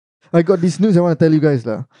I got this news I want to tell you guys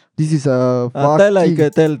lah. This is a Tell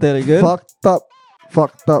again. fucked up. Wah,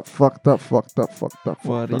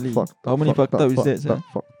 really? How many fucked up is that, sir?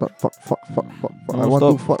 Fuck. I No, want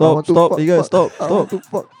to fuck. stop, Iga, stop. I want to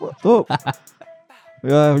fuck. Stop.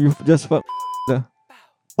 Yeah, you just fuck.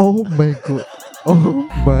 Oh my god. Oh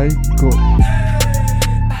my god.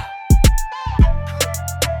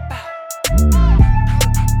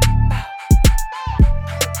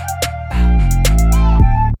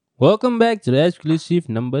 Welcome back to the exclusive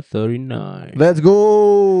number 39. Let's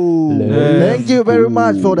go. Thank you very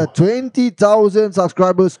much for the 20,000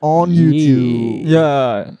 subscribers on YouTube.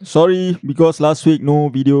 Yeah, sorry because last week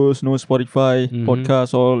no videos, no Spotify,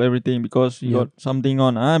 podcast, everything because you got something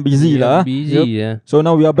on. Busy lah. Busy, yeah. So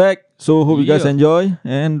now we are back. So hope you guys enjoy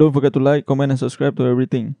and don't forget to like, comment and subscribe to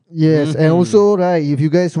everything. Yes, and also right, if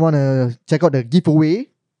you guys want to check out the giveaway,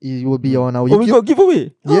 it will be on our YouTube. Oh, we got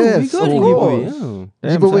giveaway. Yes, we got a giveaway.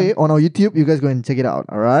 Giveaway on our YouTube. You guys go and check it out.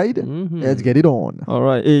 Alright, let's get it on.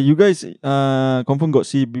 Alright, hey, you guys confirm got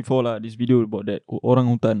see before lah this video about that orang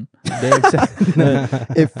hutan.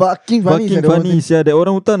 Fucking funny. Fucking funny, yeah. That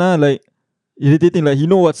orang hutan like irritating. Like he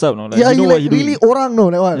know what's up, no? Like, yeah, he know like what he really doing. orang, no,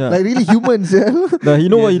 that one. Yeah. Like really humans, yeah. Like he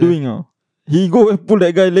know what he doing, no? He go and pull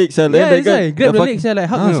that guy legs, Yeah, and that guy grab the legs, like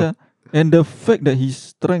hug. And the fact that his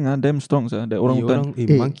strength, damn strong, that orang hutan.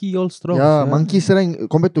 Monkey all strong. Yeah, monkey strength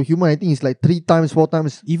compared to human, I think it's like 3 times, 4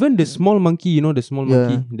 times. Even the small monkey, you know, the small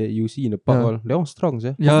monkey that you see in the park, all that one strong,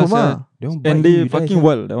 sir. Yeah, and they fucking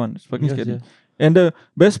wild, that one. It's fucking scary. And the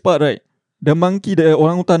best part, right? The monkey, the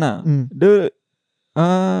orang hutan, the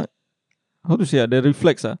how to say, the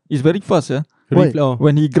reflex is very fast,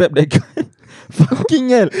 when he grab that guy.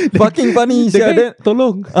 Fucking hell. Fucking funny. The guy,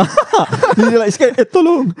 tolong. He's like scared.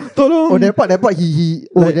 Tolong. Oh, that part he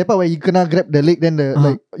like, that part where he kena grab the leg, then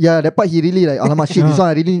the that part he really like, alamak shit, this one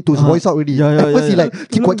I really need to voice out already. At first he like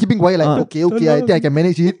keeping quiet, like okay, I think I can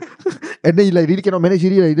manage it. And then he like really cannot manage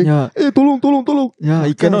it, like tolong. Yeah,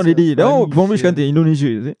 he cannot really. That one from which country? Indonesia,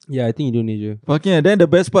 is it? Yeah, I think Indonesia. Fucking hell. Then the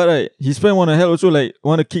best part, right? His friend want to help also, like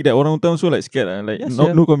want to kick that orang hutan, also like scared, like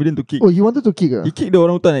no confident to kick. Oh, he wanted to kick. He kicked the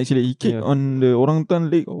orang hutan actually. He kicked on the orang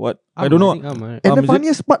hutan leg or what? I don't know. And the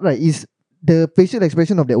funniest part, right, is the facial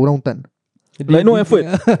expression of the orang hutan. Like no effort.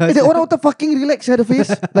 The orang hutan fucking relax the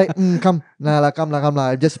face. Like come lah,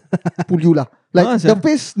 I just pull you lah. Like the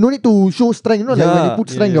face no need to show strength. You know, like when you put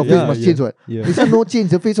strength, your face must change. What? This one no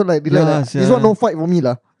change. The face was like relax. This one no fight for me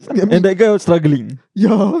lah. And that guy was struggling.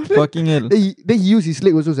 Yeah. Fucking hell. Then he used his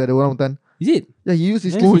leg also, the orang hutan. Is it? Yeah, he used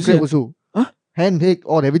his leg to grab also. Hand, leg,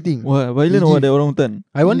 all everything. What? Violent or what? The orang hutan?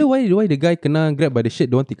 I wonder why the guy kena grab by the shirt,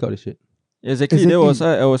 don't take out the shirt. Exactly. That was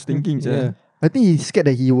I was thinking. Yeah. I think he's scared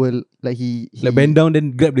that he will like he bend down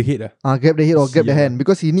then grab the head. Grab the head or grab the hand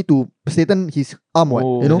because he need to straighten his arm.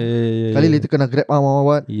 You know, kali later kena grab arm or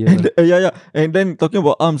what. And then talking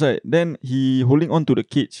about arms, right? Then he holding on to the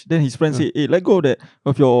cage. Then his friend say, "Hey, let go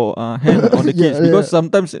of your hand on the cage because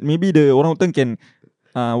sometimes maybe the orang hutan can."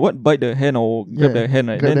 Bite the hand or grab the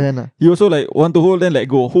hand, right? Grab then the hand, he also like want to hold, then let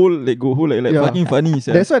go, let go, like fucking funny.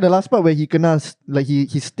 That's why the last part where he kena like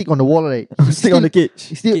he stick on the wall, right? Stick on the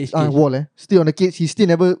cage. Still wall, still on the cage. He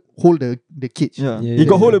still never hold the cage. He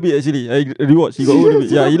got hold a bit actually. I rewatch. He got hold a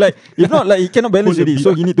bit. Yeah, he like if not like he cannot balance already,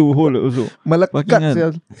 so he need to hold also.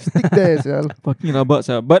 Malakat, stick there, fucking rabat,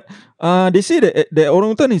 But they say that the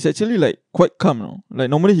orangutan is actually like quite calm, no? Like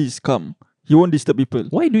normally he's calm. He won't disturb people.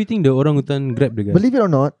 Why do you think the orangutan grabbed the guy? Believe it or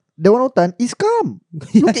not, the orangutan is calm.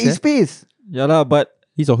 Look at his face. Yeah lah, but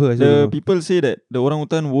his or her. The people say that the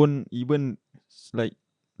orangutan won't even like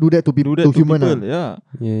do that to people. To human. People. Yeah.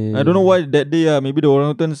 I don't know why that day. Maybe the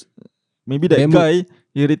orangutans, maybe that guy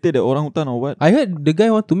irritated the orangutan or what. I heard the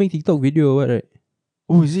guy want to make TikTok video or what, right?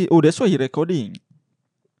 Oh, is it? Oh, that's why he recording.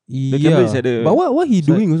 But what he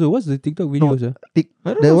doing also? What's the TikTok video?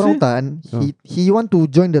 The orangutan, he want to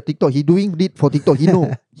join the TikTok. He doing it for TikTok. He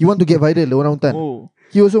know. He want to get viral, the orangutan.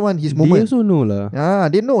 He also want his moment. They also know lah. Yeah,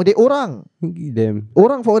 they know. They orang. Them.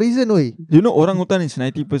 Orang for a reason, oi. You know orangutan is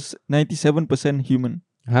 97% human.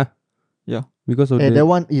 Huh? Yeah. Because of that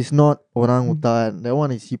one is not orangutan. That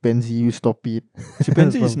one is chimpanzee. You stop it.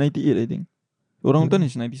 Chimpanzee is 98, I think. Orangutan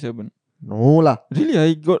is 97. No lah. Really,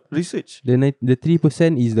 I got research. The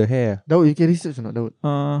 3% is the hair. Daud, you can research or not, Daud?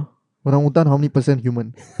 Orangutan, how many percent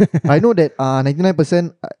human? I know that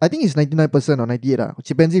 99%, I think it's 99% or 98.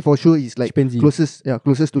 Chimpanzee for sure is like closest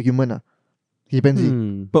to human. Chimpanzee.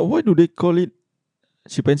 But why do they call it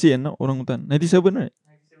chimpanzee and not orangutan? 97, right?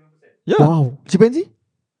 97%. Yeah. Wow. Chimpanzee?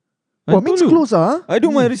 What means close, I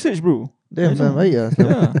do my research, bro. Damn, yeah.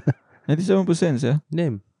 97%, yeah.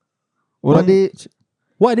 Damn. What are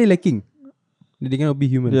they lacking? They cannot be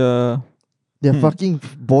human. Yeah. Their fucking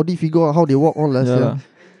body figure, how they walk, all that. Yeah.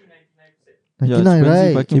 99,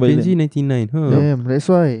 right? Fucking Chimpanzee violent. 99, huh? Damn, that's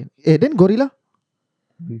why. Then gorilla.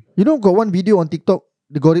 You know, got one video on TikTok.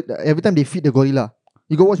 The gorilla. Every time they feed the gorilla.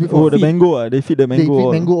 You go watch before. Oh, the mango. They feed the They mango. feed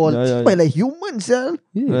all. mango all. Yeah, But like humans, yeah.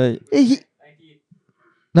 Yeah. Right. He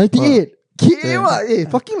 98.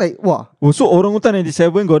 Fucking like, wow. Oh, so orangutan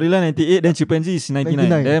 97, gorilla 98, then chimpanzee is 99.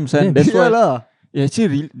 99. Damn, son. Damn. That's why. lah. Yeah,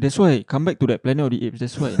 actually, that's why. Come back to that Planet of the Apes.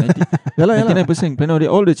 That's why. 90, Yeah lah. 99% Planet of the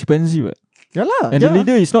Apes. All the chimpanzee. Right? Yeah lah. And the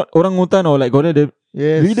leader is not orangutan or like gorilla. The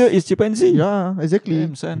Yes. leader is chimpanzee. Yeah, exactly.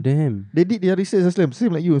 Damn, son. Damn. They did their research Islam.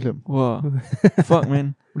 Same like you, Islam. Wow. Fuck,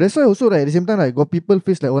 man. That's why also right, at the same time like got people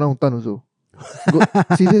face like orangutan also.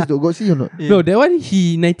 Serious though, got see or not? Yeah. No, that one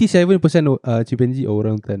he 97% chimpanzee or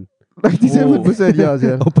orangutan. 97%, yeah,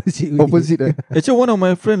 yeah. Opposite. Opposite. Actually, one of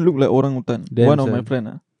my friend look like orangutan. Damn, One of son. my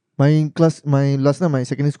friend. My last time my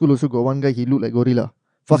secondary school also got one guy, he looked like gorilla.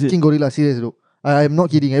 Fucking gorilla, serious though. I'm not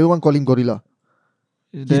kidding. Everyone call him gorilla.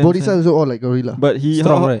 His Damn, body son. size also all like gorilla. But he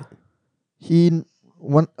Strong, right? He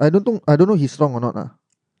I don't know he's strong or not lah.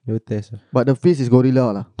 No test. But the face is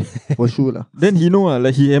gorilla lah. For sure lah. Then he know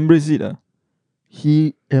like he embrace it.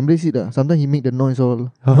 He embrace it lah. Sometimes he make the noise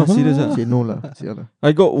all. Serious ah. Say no lah. Say lah.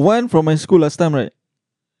 I got one from my school last time, right?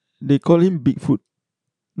 They call him Bigfoot.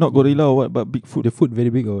 Not gorilla or what, but Bigfoot. The foot very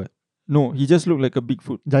big or what? No, he just look like a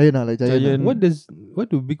Bigfoot. Giant lah, like giant. Giant. What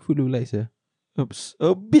do Bigfoot look like, sir?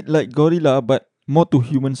 A bit like gorilla, but more to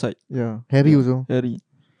human side. Yeah. Hairy also. Hairy.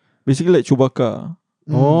 Basically like Chewbacca.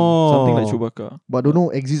 Something like Chewbacca. But don't know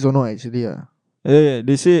exist or not actually. Yeah,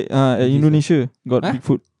 they say at Indonesia got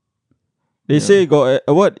Bigfoot. They say got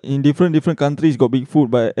what in different countries got Bigfoot,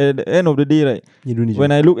 but at the end of the day, right? Indonesia.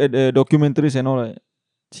 When I look at the documentaries and all, right,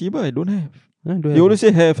 Chiba, I don't have. Don't They have. always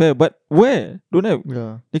say have, but where? Don't have.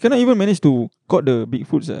 Yeah. They cannot even manage to caught the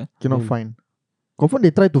Bigfoots. Cannot find. Confirm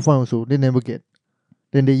they try to find also. They never get.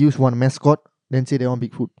 Then they use one mascot. Then say they want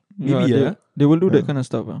Bigfoot. Maybe, they will do that Yeah. kind of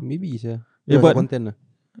stuff. Maybe, sir. Yeah, For but content.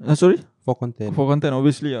 sorry, For content. for content,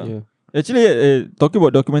 obviously. Yeah. Actually, talking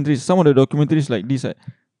about documentaries, some of the documentaries like this,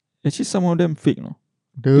 actually some of them fake, no.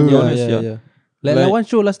 To be honest, yeah. Like one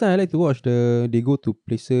show last time I like to watch, they go to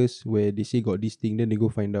places where they say got this thing, then they go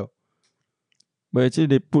find out. But actually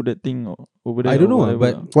they put that thing over there. I don't know, whatever,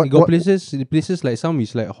 but lah. it got places like some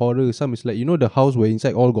is like horror, some is like the house where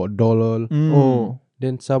inside all got doll all. Oh.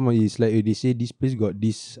 Then some is like they say this place got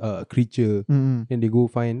this creature, then they go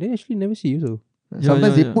find. They actually never see also.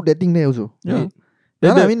 Sometimes they put that thing there also. Yeah.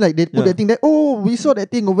 Yeah, Then I mean like they put that thing there. Oh, we saw that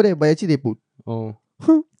thing over there, but actually they put. Oh.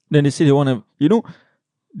 Then they say they want to,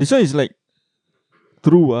 this one is like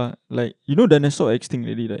true. Like dinosaur extinct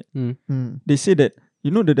already, right? They say that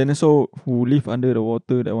the dinosaur who live under the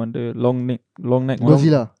water, that one, the long neck one.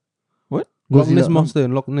 Godzilla. What? Loch Ness Godzilla. monster,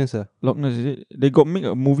 Loch Ness. Loch Ness, is it? They got make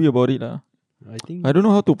a movie about it. I think I don't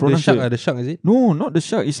know how to the pronounce shark. it. The shark is it? No, not the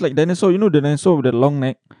shark. It's like dinosaur. The dinosaur with the long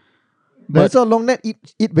neck. That's a long neck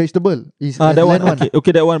eat vegetable. Is That one. land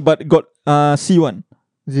Okay, that one. But got sea one.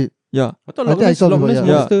 Is it? Yeah. I thought I think I saw Loch before, Ness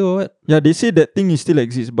yeah. monster or what? Yeah, they say that thing is still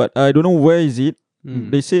exists, but I don't know where is it.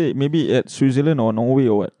 They say maybe at Switzerland or Norway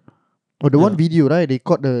or what. Oh, the one video, right? They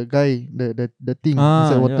caught the guy, the thing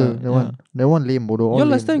inside water. That one lame, bodoh. Your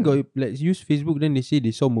last time got like use Facebook, then they say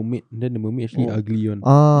they saw mermaid, then the mermaid actually ugly one.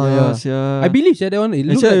 Yeah. I believe that one. It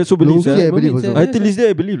looks Actually, I like also believe Loki, that. I believe mermaid, also. I till this day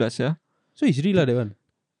I believe that. Yeah. So it's real that one.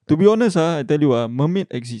 To be honest, I tell you, mermaid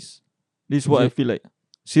exists. This is what Is I feel like.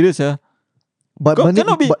 Serious, But Got- mermaid,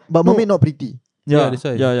 cannot be- but mermaid not pretty. Yeah, that's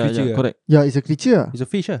why. Creature, Yeah, correct. Yeah, it's a creature. It's a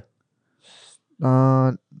fish,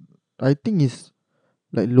 I think it's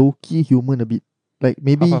like low-key human a bit. Like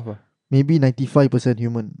maybe Half. maybe 95%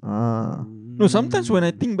 human. No, sometimes when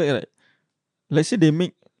I think back, right, let's say they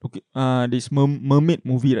make this mermaid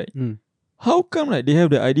movie, right? How come like they have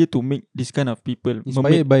the idea to make this kind of people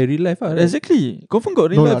Inspired by real life, right? Exactly. Confirm got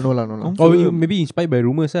real No life. lah. Confirm. Maybe inspired by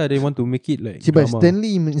rumors, they want to make it like See, but drama.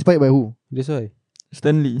 Stanley inspired by who? That's why.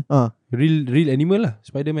 Stanley. Real animal lah,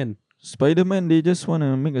 Spider-Man. Spider-Man, they just want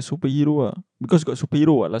to make a superhero because got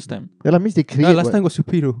superhero last time. Yeah, that means they create. Last time got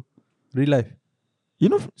superhero. Real life.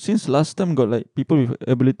 Since last time got like people with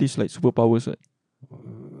abilities like superpowers, right?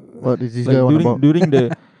 What is this Like guy on about?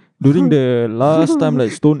 during the last time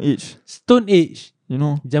like Stone Age, Stone Age.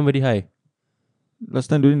 jump very high. last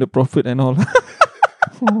time during the Prophet and all.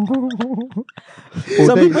 Oh,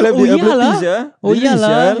 Some that- people have the abilities, yeah.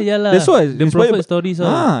 That's why The inspired prophet stories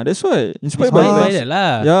that's why inspired by by that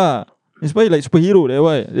lah. yeah, inspired like superhero.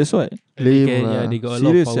 That's why. Lame lah. They got a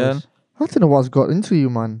Serious, lot of powers. I don't know what's got into you,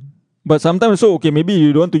 man. But sometimes so okay, maybe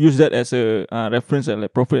you don't want to use that as a reference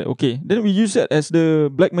like prophet. Okay, then we use that as the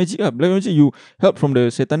black magic. Black magic you help from the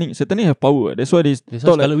satanic. Satanic have power. That's why they That's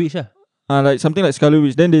thought why like Scarlet Witch lah. like something like Scarlet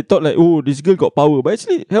Witch. Then they thought like, oh, this girl got power, but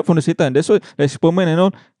actually help from the Satan. That's why like Superman and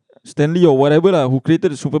all, Stanley or whatever lah, who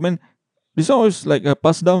created the Superman. This one was like a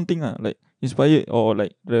passed down thing like inspired or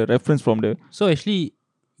like the reference from the So actually,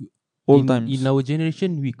 old times. In our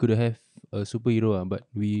generation, we could have a superhero, but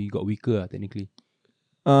we got weaker technically.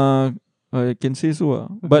 I can say so.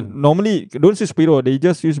 But normally, don't say superhero. They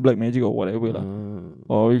just use black magic or whatever.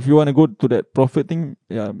 Or if you want to go to that prophet thing,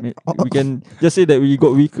 yeah, we can just say that we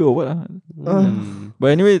got weaker or what.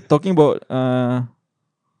 But anyway, talking about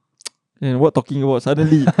and what talking about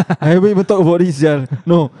suddenly? I haven't even talked about this. Yeah.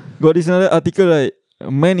 No, got this another article like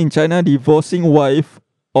a man in China divorcing wife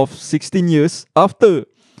of 16 years after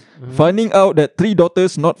finding out that 3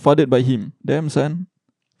 daughters not fathered by him. Damn son.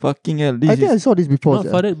 Fucking hell. I think I saw this before. Not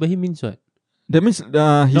fathered by him means what? That means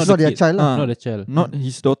he's not their child. Not the child. Not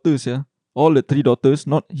his daughters, yeah. All the 3 daughters,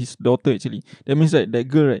 not his daughter actually. That means that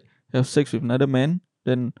girl right have sex with another man,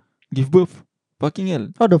 then give birth. Fucking hell.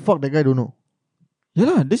 How the fuck that guy don't know?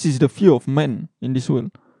 Yeah, this is the fear of man in this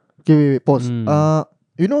world. Okay, wait, pause.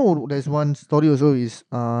 You know, there's one story also is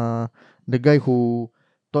the guy who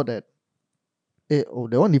thought that that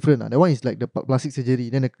one different. That one is like the plastic surgery.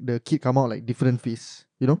 Then the kid come out like different face.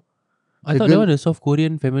 You know? I thought that one the South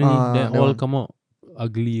Korean family that all one. come out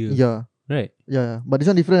ugly. Yeah. Right. Yeah. But this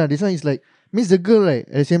one different. This one is like means the girl right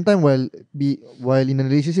at the same time while in a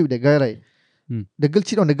relationship with the guy right, the girl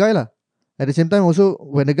cheat on the guy lah. At the same time also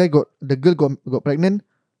when the girl got pregnant,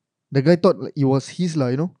 the guy thought like it was his lah,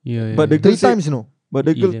 you know. Yeah. But the Three girl times, you know. But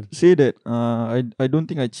the girl say that I don't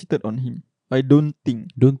think I cheated on him. I don't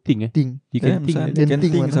think. Don't think, eh? Think. You can Damn, think. son, they can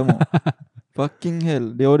think some more. Fucking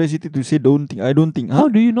hell. The audacity to say don't think. I don't think. How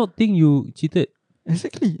do you not think you cheated?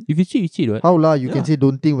 Exactly. If you cheat, you cheat, what? How lah you can say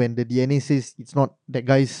don't think when the DNA says it's not that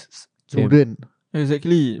guy's children.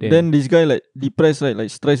 Exactly. Damn. Then this guy like depressed, right? Like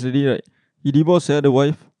stressed already, right? He divorced the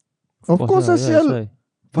wife. Of course, that's why.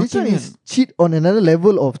 this one is cheat on another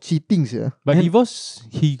level of cheating, yeah. But divorce,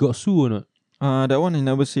 he got sued or not? That one he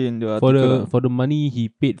never say in the article. For the money he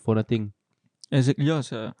paid for nothing. Exactly, yes.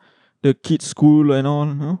 The kids' school and all.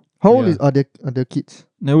 Huh? How old are the kids?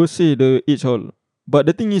 Never say the age all. But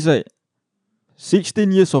the thing is like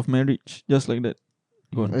 16 years of marriage, just like that.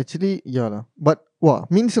 Gone. Actually, yeah lah. But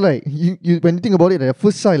means like you when you think about it, the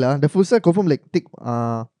first child confirm like take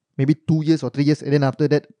maybe 2 years or 3 years, and then after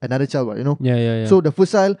that another child, you know. Yeah. So the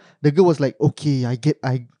first child, the girl was like, okay, I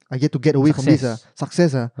get to get away from this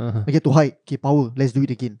success I get to hide. Okay, power. Let's do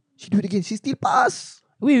it again. She do it again. She still pass.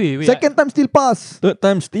 Wait. Second time still pass. Third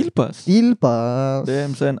time still pass.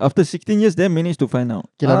 Damn son. After 16 years, they managed to find out.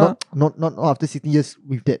 Okay, not after 16 years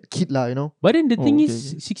with that kid lah, you know. But then the thing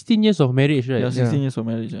is, 16 years of marriage, right? Yeah, 16 years of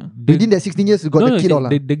marriage. Yeah. Within that 16 years, you got the kid all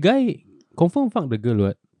lah. The guy confirm fuck the girl,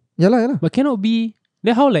 what? Yeah lah. But cannot be.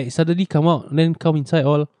 Then how like suddenly come out, then come inside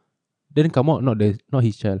all, then come out not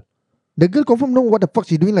his child. The girl confirm know what the fuck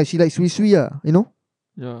she doing. Like she like sui you know.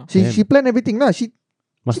 Yeah. She planned everything lah.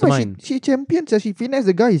 Mastermind. She champion. She finesse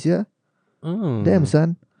the guys. Yeah. Damn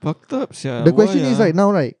son. Fucked up. Yeah. The question is right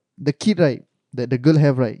now, right? The kid, right? That the girl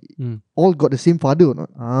have, right? All got the same father or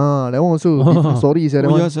not? That one also different stories. Yeah,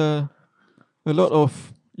 yes, a lot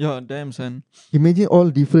of damn son. Imagine all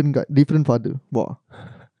different father. Wow.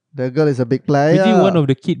 The girl is a big player. Maybe one of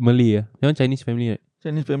the kid Malay. That one Chinese family, right?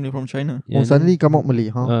 Chinese family from China. Yeah, suddenly come out Malay,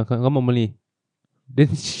 huh? Come out Malay. Then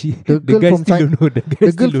the guy from still don't know.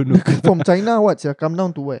 The girl from China, what? Come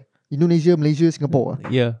down to where? Indonesia, Malaysia, Singapore.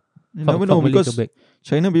 Yeah. You never know because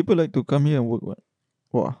China people like to come here and work. What?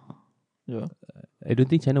 Wow. Yeah. I don't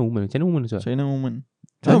think China woman. China woman is what? China woman.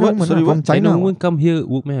 Sorry, from China woman come here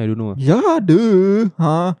work, man. I don't know. Yeah,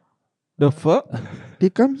 huh? The fuck? They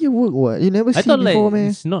come here work, what? You never I see thought before, like man.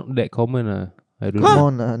 it's not that common. I don't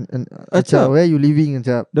Come know. on, where you living,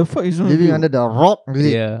 Achap? The fuck is wrong with Living you? under the rock, is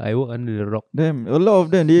it? Yeah, I work under the rock. Damn, a lot of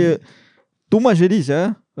them, they too much already,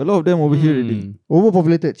 yeah. A lot of them over here already.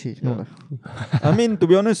 Overpopulated, cheese. Yeah. I mean, to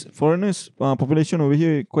be honest, foreigners population over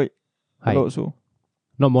here quite High. a lot so.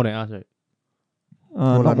 Not more than us, right?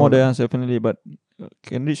 Not more than us definitely, but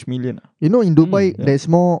can reach million. You know, in Dubai, there's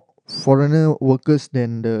more foreigner workers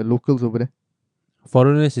than the locals over there.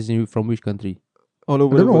 Foreigners is from which country? All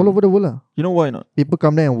over I don't the know, world. all over the world lah. You know why not? People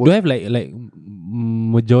come there and work. Do I have like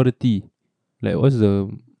majority? Like what's the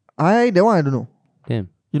that one I don't know. damn?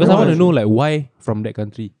 You Because know I want why? to know like why from that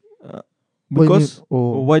country. Because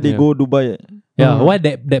why they Yeah. go Dubai? Yeah, why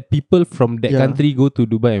that people from that Yeah. country go to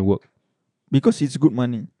Dubai and work? Because it's good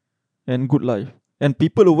money and good life. And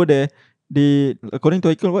people over there, they according to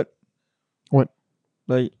Michael, what? What?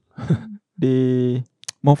 Like they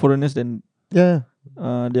more foreigners than Yeah,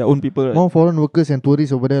 their own people, right? more foreign workers and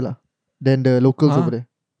tourists over there lah than the locals Huh? over there.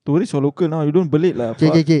 Tourist or local now? You don't belit lah.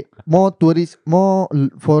 Okay. More tourists, more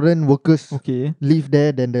foreign workers live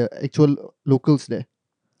there than the actual locals there.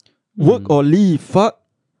 Work or leave? Fuck.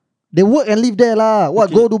 They work and live there lah. What?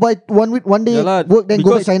 Go Dubai 1 week, 1 day, work then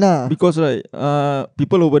go back China. Because right,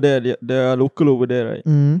 people over there, they are local over there, right?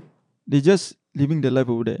 They just living their life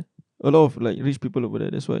over there. A lot of like rich people over there.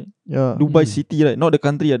 That's why. Yeah. Dubai city, right? Not the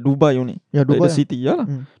country, Dubai only. Yeah, Dubai. Like the city, yeah lah.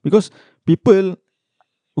 Because people,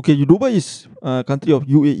 Dubai is country of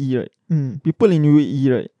UAE, right? People in UAE,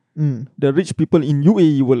 right? The rich people in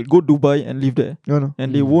UAE will go Dubai and live there,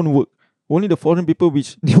 and they won't work. Only the foreign people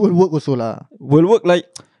which they will work also lah. Will work like,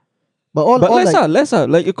 but less lah.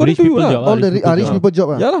 Like according to you lah. All the rich people job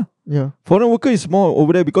lah. Yeah lah. Yeah. Foreign worker is more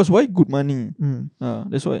over there because why? Good money.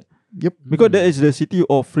 That's why. Yep. Because that is the city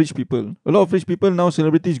of rich people. A lot of rich people now,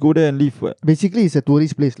 celebrities go there and live. What? Basically, it's a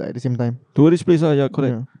tourist place like at the same time. Tourist place, yeah,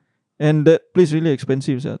 correct. Yeah. And that place really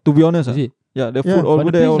expensive, to be honest. Yeah, the food over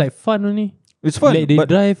but there. But the place like fun only. It's fun. Like they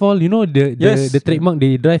drive all, you know, the trademark,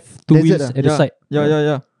 they drive two wheels at the side.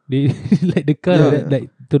 Yeah. They like the car like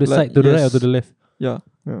to the side, to the right or to the left. Yeah.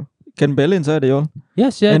 Can balance, they all.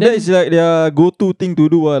 Yes, yeah. And that is like their go-to thing to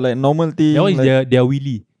do, like normal thing. That one is like, their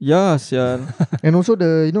wheelie. Yes, yeah. And also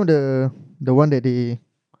the one that they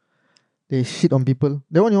shit on people.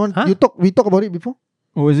 That one we talk about it before?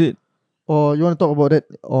 Oh, is it? Or you want to talk about that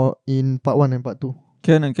or in part 1 and part 2?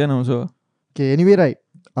 Can also. Okay, anyway, right.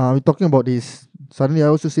 We're talking about this. Suddenly I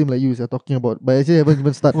also seem like you are talking about, but actually I haven't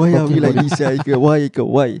even started. Why are we like this? Why?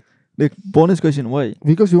 The bonus question, why?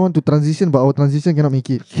 Because we want to transition, but our transition cannot make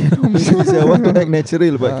it. I want to act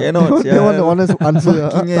natural, but cannot. I want the honest answer.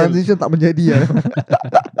 Transition tak menjadi.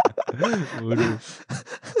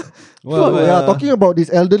 Talking about this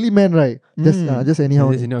elderly man, right? Just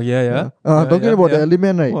anyhow. Yeah. Talking about the elderly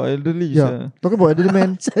man, right? What elderly? Talking about elderly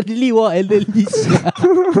man. Suddenly, what elderly?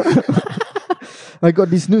 I got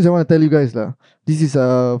this news I want to tell you guys lah. This is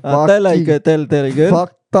a tell.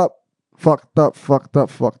 Fucked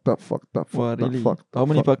up. Wow, really? How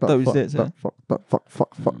many fucked up is that? Fuck.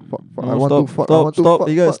 I want to fuck.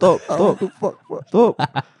 Stop.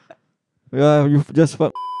 Yeah, you just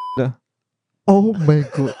fuck. Oh my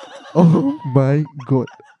god.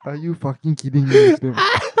 Are you fucking kidding me?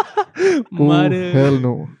 Mother. Hell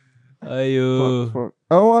no. Ayo. Fuck.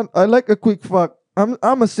 I like a quick fuck.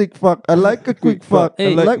 I'm a sick fuck. I like a quick fuck.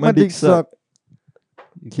 I like my dick suck.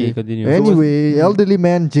 Okay, continue. Anyway, elderly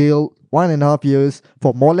man jailed 1.5 years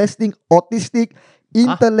for molesting autistic,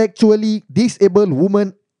 intellectually disabled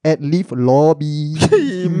woman at lift lobby.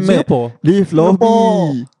 Singapore. Lift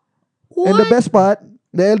lobby. What? And the best part,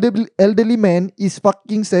 the elderly man is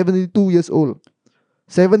fucking 72 years old.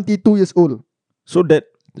 72 years old. So that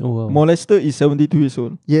molester is 72 years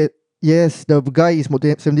old. Yeah. Yes, the guy is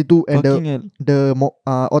 72 and the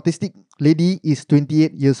autistic lady is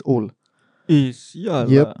 28 years old.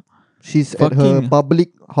 Yep. She's at her public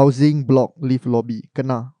housing block lift lobby.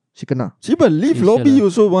 She kena. See, but lift lobby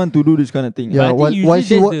also want to do this kind of thing. Yeah, while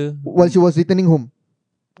she was returning home.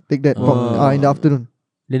 Take that from in the afternoon.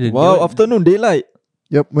 Wow, afternoon, daylight.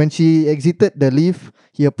 Yep, when she exited the lift,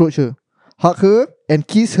 he approached her, hugged her and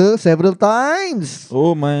kissed her several times.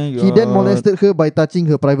 Oh my god. He then molested her by touching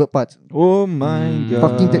her private parts. Oh my god.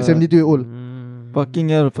 Fucking 72-year-old. Fucking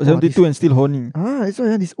hell, 72 and still horny. That's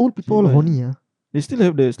why these old people all horny. They still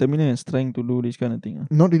have the stamina and strength to do this kind of thing.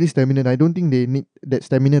 Not really stamina. I don't think they need that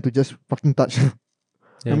stamina to just fucking touch.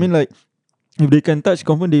 I mean, like, if they can touch,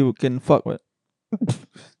 confirm they can fuck. What?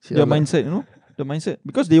 Their mindset, you know? The mindset.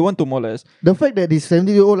 Because they want to molest. The fact that this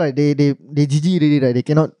 70-year-old, like, they GG really, right? They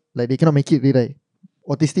cannot make it really, right?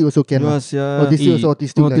 Autistic also can. Yes, yeah. Autistic also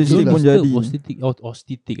autistic. Autistic pun jadi.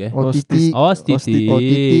 Autistic.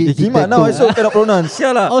 Gimana now I also cannot pronounce.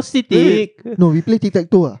 Sialah. Autistic. No, we play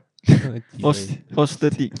tic-tac-toe.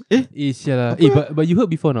 Autistic. Sialah. But you heard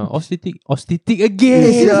before now. Autistic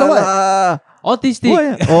again. Autistic.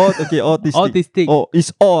 Okay, autistic. Oh,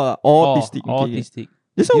 it's all autistic. Autistic.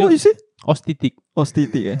 That's not what you say? Autistic.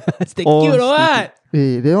 It's cute or what?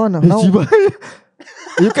 Hey, they want now.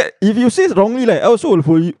 You can, if you say wrongly, like I also will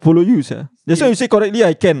follow you, sir. That's why you say correctly,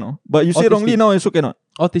 I can. No? But you say wrongly now, I also cannot.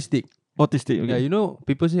 Autistic. Okay. Yeah, you know,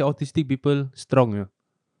 people say autistic people strong. Yeah.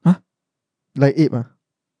 Huh? Like ape,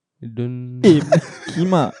 Don't. Ape?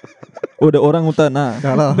 Kima? Oh, the orangutan,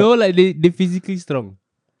 No, like they physically strong.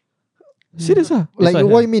 Serious, Like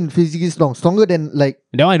what you mean physically strong? Stronger than like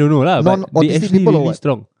that one I don't know lah. But they actually people really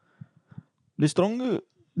strong. They're stronger.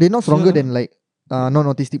 They're not stronger than like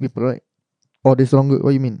non-autistic people, right? Or they're stronger?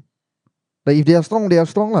 What you mean? Like if they are strong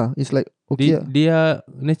lah. It's like okay. They are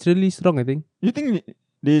naturally strong, I think. You think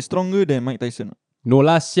they're stronger than Mike Tyson? No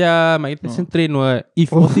lah, Mike Tyson train what?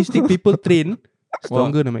 If autistic people train,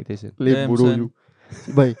 Stronger than Mike Tyson. Lame Damn, bodoh son. you.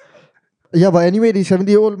 Bye. Yeah, but anyway, this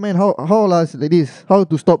 70-year-old man, how last like this? How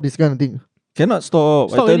to stop this kind of thing? Cannot stop.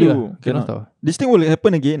 Stop I tell already you. lah. Cannot stop. This thing will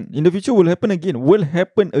happen again. In the future will happen again. Will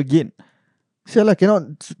happen again. Sial lah,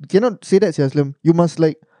 cannot say that, Sial Slim. You must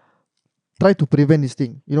like try to prevent this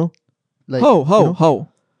thing. You know, like How? you know, How?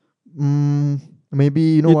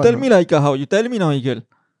 maybe you know You what? tell me like how. You tell me now, Eagle.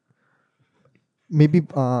 Maybe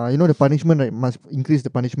you know the punishment, right? Must increase the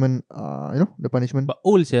punishment. You know the punishment. But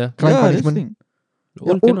old yeah. Crime Yeah, that's punishment. thing.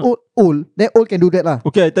 Yeah, Old cannot. old. Then old can do that lah.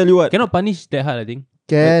 Okay, I tell you what. Cannot punish that hard, I think.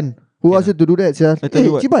 Can. Who asked you to do that, Sial? I tell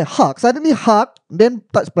you what. Cibai, hug. Suddenly hug, then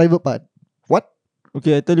touch private part. What?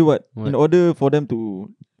 Okay, I tell you what. What? In order for them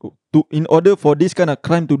in order for this kind of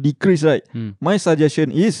crime to decrease, right? My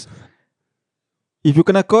suggestion is, if you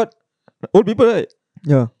kena caught, old people, right?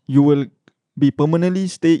 Yeah. You will be permanently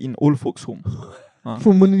stay in old folks' home.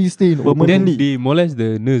 Permanently stay in old. Then Permanently. they molest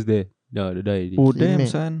the nurse there. Yeah, they die already. Oh Okay, damn, mate.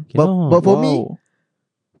 son. But for me, Wow.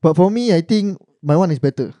 But for me, I think my one is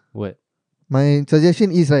better. What? My suggestion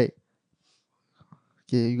is right.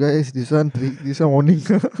 Okay, you guys, this one warning.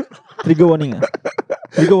 Trigger warning.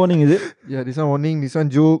 Trigger warning, is it? Yeah, this one warning, this one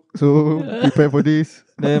joke. So prepare for this.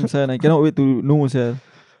 Damn, son. I cannot wait to know, sir.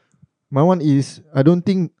 My one is, I don't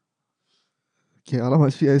think. Okay, alamak,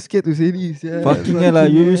 I scared to say this. Yeah. Fucking hell lah.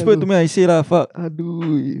 You whisper to me, I say lah. Fuck.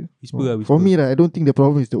 Aduh. Whisper. For me, right, I don't think the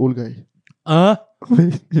problem is the old guy.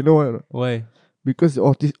 You know why? Why? Because the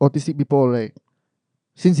autistic people, right,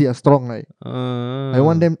 since they are strong, right, I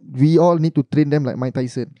want them. We all need to train them like Mike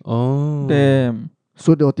Tyson. Oh. Damn.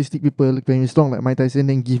 So the autistic people, when you're strong like Mike Tyson,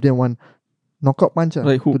 then give them one knockout punch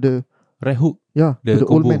Right to hook. the Right hook. to The the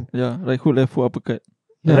old combo. man. Yeah, right hook, left foot, uppercut.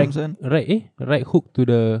 Yeah. Damn, son. Right hook to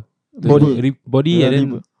the Body. body Yeah, and then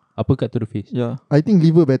liver. uppercut to the face. Yeah, I think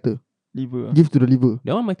liver better. liver. Give to the liver.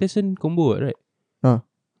 That one Mike Tyson combo, right? Ah.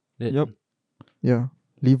 That, Yup. Yeah,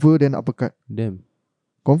 liver then uppercut. Damn.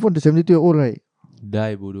 Confirm the 72-year-old, right?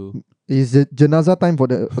 Die, bodoh. Is the janazah time for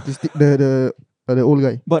the autistic the old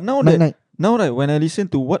guy. But now Night. now right, when I listen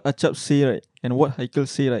to what Achap say, right, and what Haikal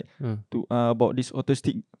say, right, to about these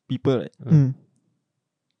autistic people, right,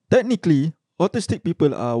 technically autistic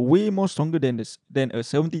people are way more stronger than a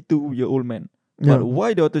 72-year-old man. Yeah. But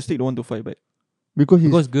why the autistic don't want to fight back? Because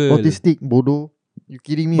he's girl. autistic, bodoh. You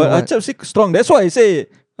kidding me? But or what? Achap say strong. That's why I say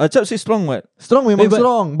Achap say strong. What? Strong memang but-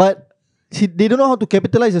 strong, but they don't know how to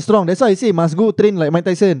capitalize the strong. That's why I say must go train like Mike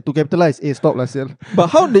Tyson to capitalize. Stop lah, sir. But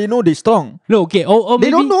how they know they strong? No, okay. Or They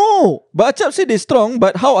maybe, don't know. But Achap say they strong.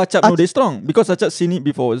 But how Achap know they strong? Because Achap seen it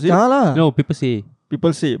before. Is it? Yeah lah. No, people say.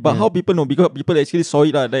 People say. But how people know? Because people actually saw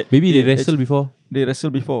it lah. That Maybe they wrestled before. They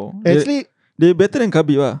wrestled before. Actually, They better than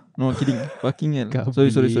Khabib lah. No kidding. Fucking hell.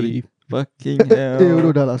 Sorry. Fucking hell.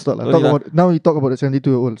 udah lah, stop lah. Sorry lah. Now we talk about the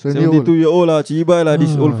 72-year-old. 72-year-old lah. Cibai lah.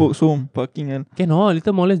 This old folks home. Fucking hell. Cannot.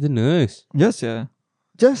 Little molest the nurse. Yes, yeah.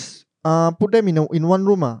 Just put them in one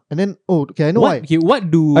room and then okay, I know why. What? Okay, what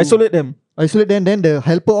do... Isolate them. Isolate them, then the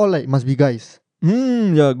helper all like must be guys.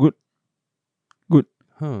 Yeah, good.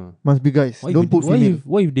 Huh. Must be guys. Don't put female.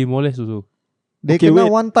 Why if they molest also? They Okay, kena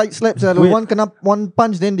wait. one tight slap, Wait. one kena one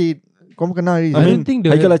punch, then they kena already. I I mean, don't think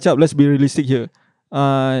the- Haikal Achap, let's be realistic here.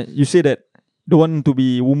 You say that don't want to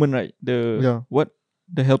be woman, right? Yeah.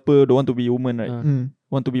 The helper don't want to be woman, right?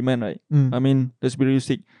 Want to be man, right? I mean, let's be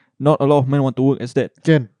realistic. Not a lot of men want to work as that.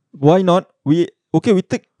 Can. Why not? We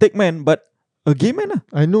take man, but a gay man lah.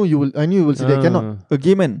 I knew you will say that. Cannot. A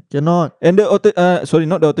gay man. Cannot. And not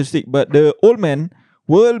the autistic, but the old man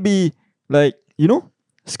will be like,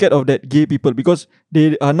 scared of that gay people because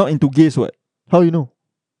they are not into gays. What? How you know?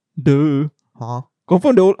 Huh?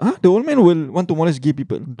 Confirm the old man will want to molest gay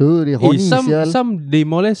people. They horny, sial. some they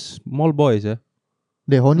molest small boys,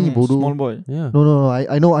 They horny, bodoh. Small boy. Yeah. No.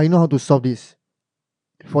 I know how to solve this.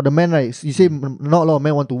 For the men, right? You say not a lot of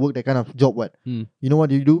men want to work that kind of job. What? You know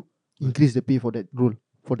what you do? Increase the pay for that role,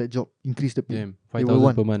 for that job. Increase the pay. Damn, They will 5,000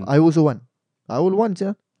 want. per month. I also want. I will want,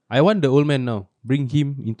 yeah. I want the old man now. Bring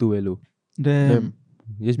him into Velo. Damn.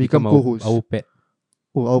 Just Become become co-host. our pet.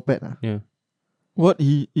 Oh, our pet. What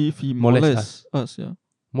if he Molest molest us? Yeah.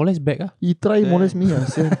 Molest back He try Damn. molest me.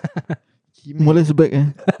 Molest back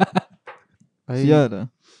I, Yeah.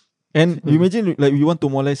 And you imagine like we want to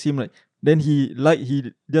molest him, like then he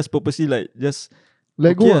just purposely like just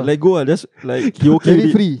let go. let go. Just like he okay Very with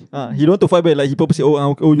it. free. He don't want to fight back. Like he purposely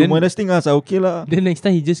you Then- molesting us. Okay lah. Then next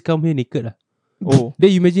time he just come here naked lah. Oh Then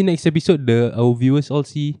you imagine next episode our viewers all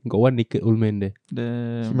see got one naked old man there.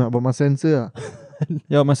 damn. But must censor.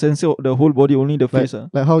 Yeah, must censor the whole body, only the face.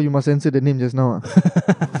 Like how you must censor the name just now.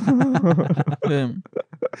 Damn.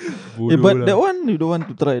 But that one you don't want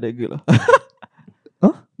to try that girl.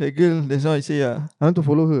 Huh? That girl. That's why I say I want to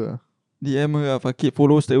follow her. DM her, fuck it,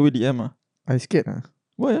 follow straight away DM ah. I scared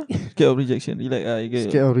Why Scared of rejection. You like you get,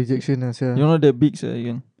 Scared of rejection you're not that big, you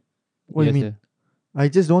can. What you mean? I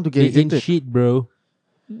just don't want to get They ain't rejected. shit, bro.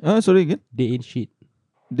 Sorry again. They ain't shit.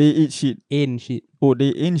 They eat shit. Ain't shit. Oh,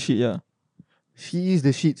 they ain't shit, yeah. She is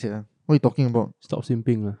the shit, What are you talking about? Stop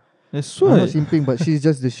simping lah. That's I'm why. not simping, but she's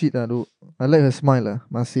just the shit dude. I like her smile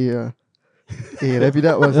Must say Hey, wrap it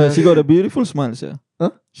up was She got a beautiful smile, yeah.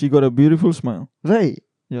 Huh? She got a beautiful smile. Right.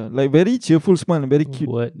 Yeah, like very cheerful smile and very cute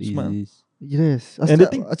What is smile. this? Yes. And the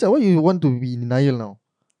thing- Achha, why you want to be in denial now?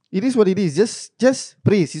 It is what it is. Just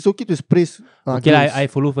praise. It's okay to praise. Okay, girls. I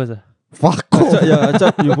follow first. Fuck Acap, off.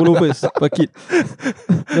 Acap, you follow first. Fuck it.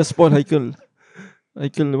 Just spoil Haikal.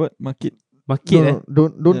 Haikal what? Market. Market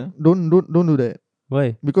Don't do that.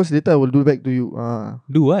 Why? Because later I will do back to you.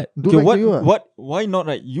 Do what? Do Okay, back to you. why not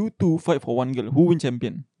right? You two fight for one girl. Who win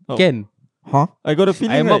champion? Oh. Can. Huh? I got a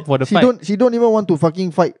feeling I'm right. up for the fight. She don't even want to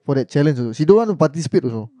fucking fight for that challenge also. She don't want to participate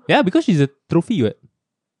also. Yeah, because she's a trophy, what?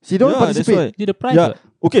 She don't Yeah, participate. that's why. Did the prize, Yeah. what?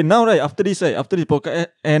 Okay, now right, after this podcast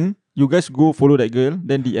end, you guys go follow that girl,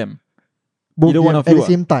 then DM. Both Either one them of at you the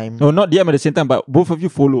same time. No, not DM at the same time, but both of you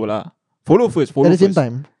follow lah. Follow first. At the same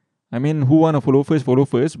time. I mean, who wanna follow first?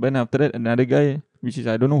 Then after that, another guy, which is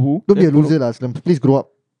I don't know who. Don't be a then follow. loser lah, Slim. Please grow up.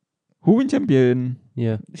 Who win champion?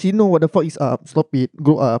 Yeah. She know what the fuck is up. Stop it.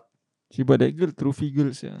 Grow up. She but that girl trophy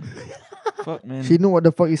girls, yeah. Fuck man. She know what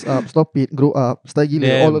the fuck is up. Stop it. Grow up. Start gila.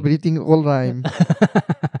 Damn. All everything all rhyme.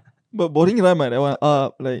 But boring rhyme that one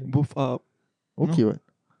up, like both up. Okay, what?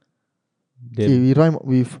 Then Okay, we rhyme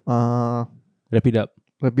with wrap it up.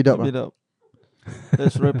 wrap it up. Wrap it up.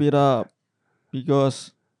 Let's wrap it up.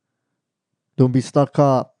 Because Don't be stuck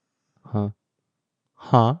up.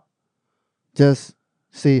 Huh? Just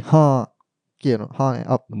say okay, no?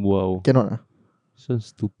 Up. Wow. Cannot. So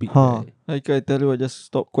stupid. Huh. Right? like I tell you, I just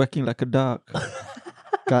stop quacking like a duck.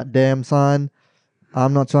 God damn, son.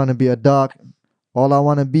 I'm not trying to be a duck. All I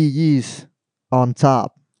want to be is on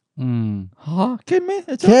top. Huh? Can me?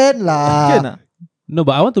 Can lah. Can ah? No,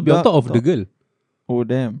 but I want to be on Duck, top of the duck. girl. Oh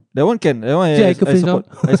damn. That one can. That one Yeah, I support.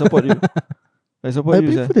 I support you. I support I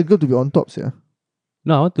you, prefer the girl to be on top, yeah.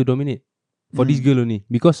 No, I want to dominate. For this girl only.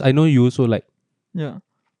 Because I know you also like. Yeah.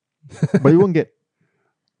 But you won't get.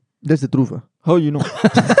 That's the truth. How you know?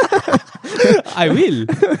 I will.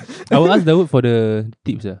 I will ask Dawood for the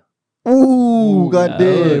tips. Ooh,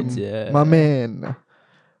 goddamn. Yeah. My man.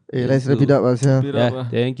 Hey, let's wrap it up, yeah. Yeah,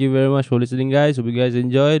 thank you very much for listening, guys. Hope you guys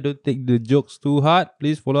enjoy. Don't take the jokes too hard.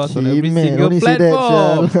 Please follow us on every single only say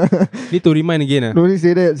platform. that, Need to remind again. Don't only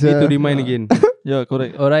say that, Need to sia. remind again. Yeah,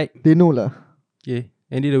 correct. Alright. They know lah. Okay.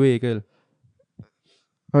 End it away, girl.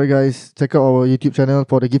 Alright, guys, check out our YouTube channel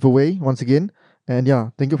for the giveaway once again. And yeah,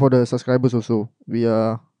 thank you for the subscribers also. We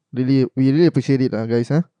really appreciate it, guys.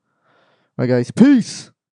 Alright, guys, peace.